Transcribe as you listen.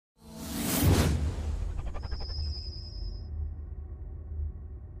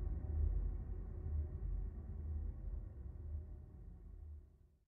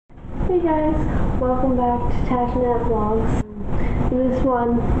Hey guys, welcome back to Tashnat Vlogs. In this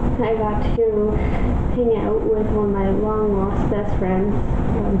one, I got to hang out with one of my long lost best friends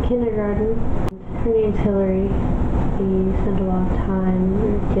from kindergarten. Her name's Hillary. We spent a lot of time,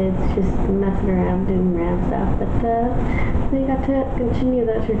 we were kids, just messing around, doing random stuff, but we got to continue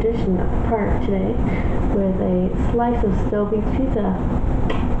that tradition at the park today with a slice of Stoby's pizza.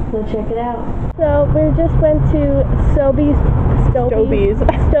 So check it out. So we just went to Stoby's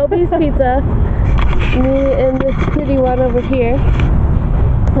Pizza. Me and this pretty one over here.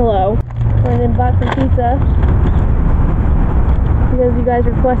 Hello. Went and bought some pizza because you guys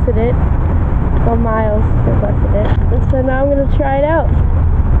requested it. Well, Miles requested it. And so now I'm gonna try it out.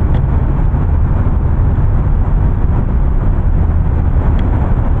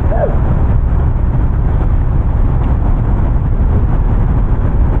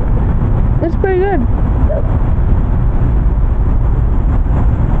 It's pretty good.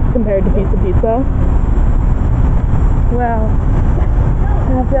 Compared to pizza. Wow.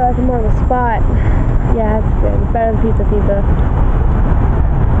 I feel like I'm on the spot. Yeah, it's good. It's better than pizza.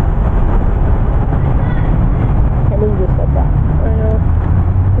 Can't believe you just said that. I know.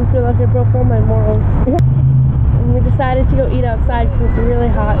 I feel like I broke all my morals. And we decided to go eat outside because it's really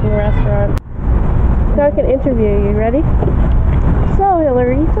hot in the restaurant. So I can interview you. Ready? So,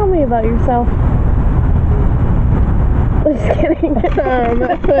 Hillary, tell me about yourself. I'm just kidding. I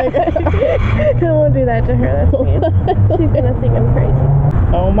won't do that to her. That's mean. She's gonna think I'm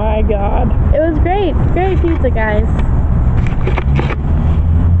crazy. Oh my god. It was great. Great pizza, guys.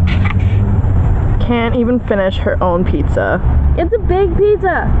 Can't even finish her own pizza. It's a big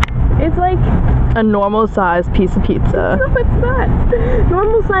pizza. It's like a normal size piece of pizza. No, it's not.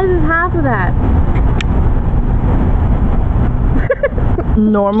 Normal size is half of that.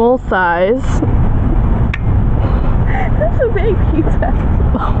 Normal size. That's a big pizza.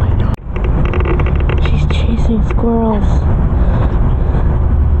 Oh my god. She's chasing squirrels.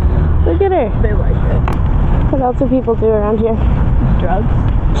 Look at her. They like it. What else do people do around here? Drugs.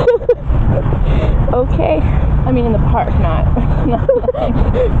 Okay. I mean in the park, not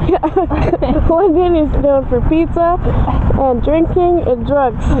Yeah. London is known for pizza and drinking and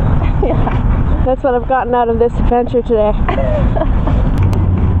drugs. Yeah. That's what I've gotten out of this adventure today.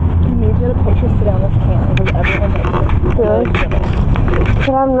 You need to get a picture sit down this can because everyone does it. Really?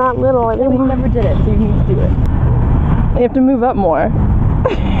 But I'm not little anymore. You never did it, so you need to do it. You have to move up more.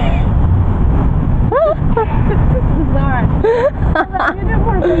 Bizarre. You do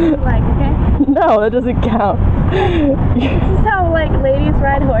more than you like, okay? No, that doesn't count. This is how like ladies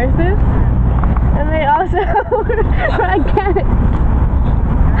ride horses, and they also ride cannons.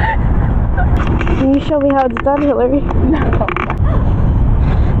 Can you show me how it's done, Hillary? No.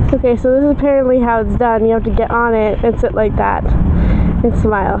 Okay, so this is apparently how it's done. You have to get on it and sit like that and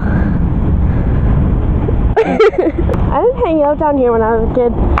smile. I didn't hang out down here when I was a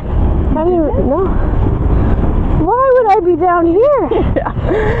kid. I didn't even know. Why would I be down here?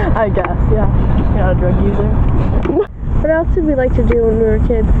 Yeah, I guess, yeah. You're not a drug user. What else did we like to do when we were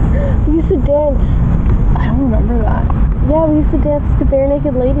kids? We used to dance. I don't remember that. Yeah, we used to dance to Bare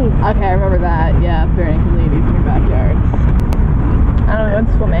Naked Ladies. Okay, I remember that. Yeah, Bare Naked Ladies in your backyard. I don't know,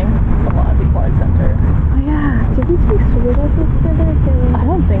 went swimming a lot at the aquatic center. Oh yeah, did we take swimming lessons together? I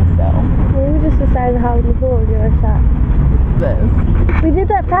don't think so. Maybe we just decided how in the pool would give our shot. This. We did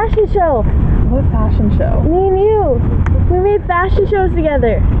that fashion show. What fashion show? Me and you. We made fashion shows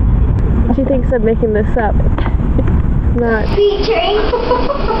together. She thinks I'm making this up. It's not. Featuring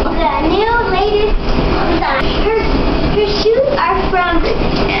the new latest design. Her shoes are from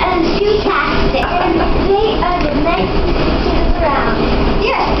Shoetastic, and they are the nicest shoes around.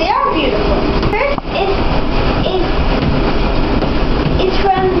 Yes, they are beautiful. First is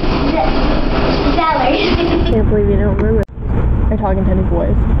from the Zellers. Can't believe you don't remember. Are you talking to any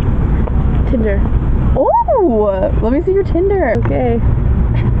boys? Tinder. Oh, let me see your Tinder. Okay.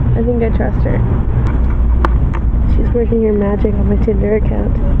 I think I trust her. She's working her magic on my Tinder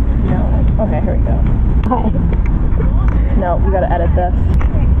account. No. Okay, here we go. Hi. No, we gotta edit this.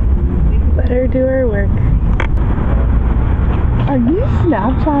 Let her do her work. Are you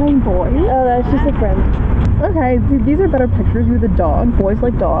Snapchatting boys? Oh, that's just a friend. Okay, these are better pictures with a dog. Boys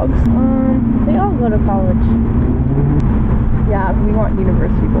like dogs. They all go to college. Yeah, we want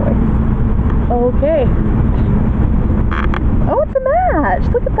university boys. Okay. Oh, it's a match!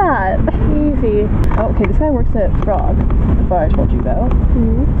 Look at that! Easy. Oh, okay, this guy works at Frog. That's what I told you, though.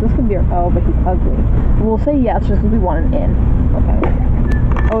 Mm-hmm. So this could be our... Oh, but he's ugly. We'll say yes just because we want an in. Okay.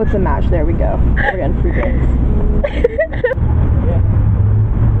 Oh, it's a match. There we go. We're getting free drinks.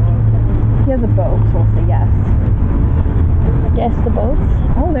 He has a boat, so we'll say yes. guess the boats.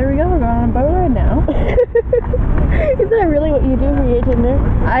 Oh, there we go. We're going on a boat ride now. Is that really what you do for your Tinder?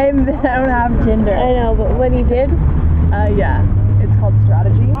 I don't have Tinder. I know, but when you did? Yeah. It's called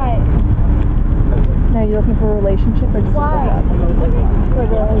Strategy. Why? Now, you're looking for a relationship or just Why? a hookup? For a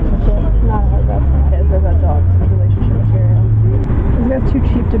relationship, not a hookup. Okay, so about dogs, relationship material. This guy's too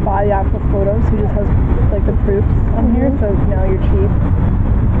cheap to buy the actual photos, so he just has like the proofs on here, so now you're cheap.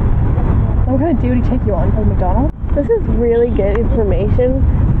 What kind of date would he take you on? Like McDonald's? This is really good information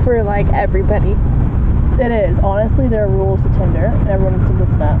for like everybody. It is. Honestly, there are rules to Tinder, and everyone needs to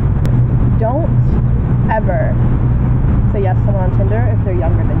listen up. Don't ever say yes to someone on Tinder if they're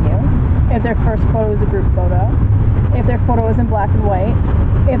younger than you, if their first photo is a group photo, if their photo is in black and white,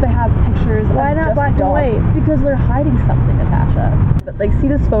 if they have pictures Why of not just black and dogs. white? Because they're hiding something, Natasha. But like, see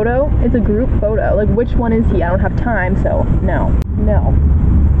this photo? It's a group photo. Like, which one is he? I don't have time, so no. No.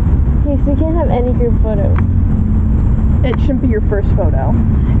 Okay, so you can't have any group photos. It shouldn't be your first photo.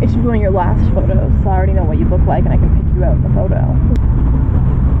 It should be one of your last photos, so I already know what you look like and I can pick you out in the photo.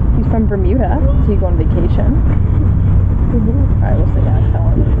 He's from Bermuda, so you go on vacation. Alright, we'll say that. Tell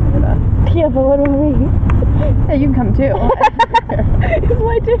him Bermuda. Yeah, but what about me? Hey, you can come too. It's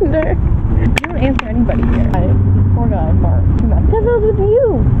my Tinder. You don't answer anybody here. Poor guy, Mark. Because I was with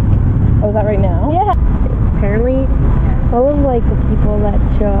you. Oh, is that right now? Yeah. Apparently, all of like the people that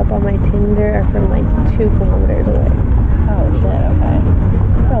show up on my Tinder are from like 2 kilometers away. Oh shit, okay.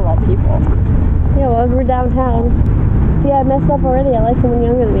 There are a lot of people. Yeah, well, we're downtown. See, I messed up already. I like someone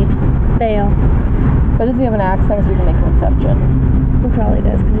younger than me. Fail. But does he have an accent so we can make an exception? He probably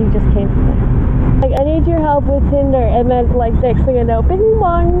does because he just came from there. Like, I need your help with Tinder, and then like next thing I know, bing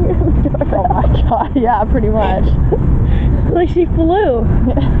bong. Oh my god, yeah, pretty much. Like she flew.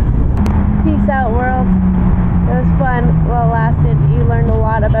 Peace out, world. It was fun while it lasted. You learned a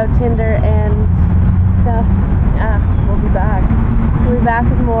lot about Tinder and stuff. Yeah, we'll be back. We'll be back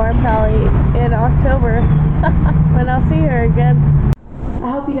with more probably in October when I'll see her again.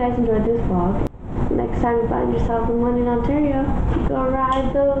 I hope you guys enjoyed this vlog. Next time you find yourself in London, Ontario, go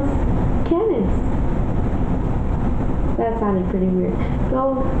ride those cannons. That sounded pretty weird.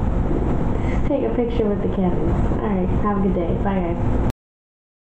 Go take a picture with the cannons. Alright, have a good day. Bye guys.